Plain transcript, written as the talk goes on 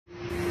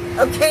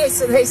Okay,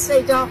 so they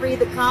say don't read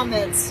the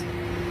comments.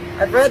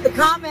 I've read the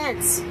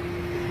comments,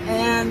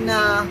 and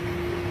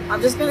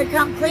I'm just going to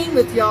come clean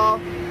with y'all.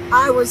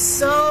 I was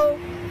so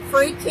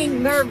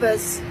freaking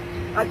nervous.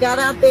 I got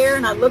out there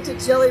and I looked at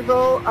Jelly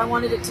Roll. I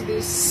wanted it to be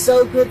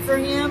so good for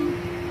him.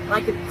 I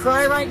could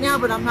cry right now,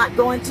 but I'm not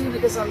going to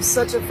because I'm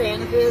such a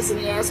fan of his, and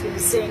he asked me to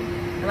sing.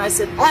 And I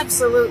said,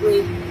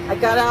 absolutely. I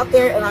got out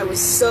there and I was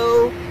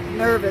so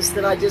nervous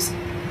that I just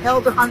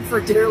held on for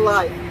dear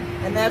life.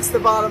 And that's the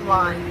bottom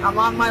line. I'm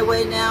on my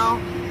way now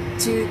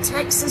to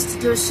Texas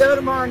to do a show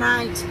tomorrow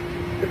night.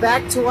 The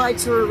Back to Why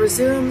tour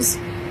resumes.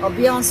 I'll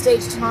be on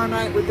stage tomorrow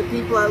night with the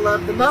people I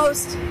love the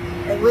most,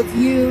 and with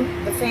you,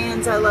 the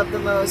fans I love the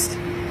most.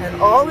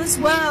 And all is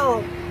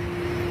well.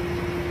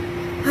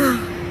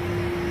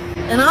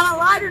 And on a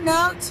lighter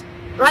note,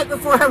 right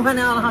before I went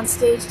out on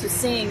stage to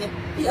sing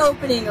the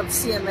opening of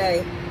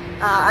CMA,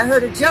 I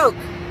heard a joke,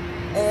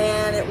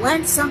 and it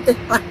went something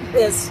like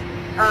this.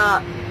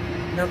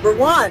 Number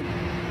 1,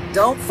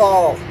 don't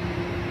fall.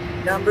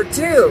 Number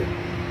 2,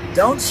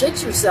 don't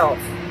shit yourself.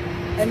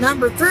 And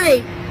number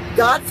 3,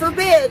 God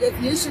forbid,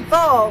 if you should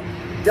fall,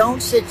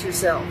 don't shit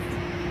yourself.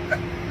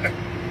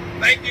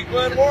 Thank you,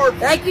 Glenn Ward.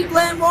 Thank you,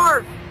 Glenn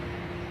Ward.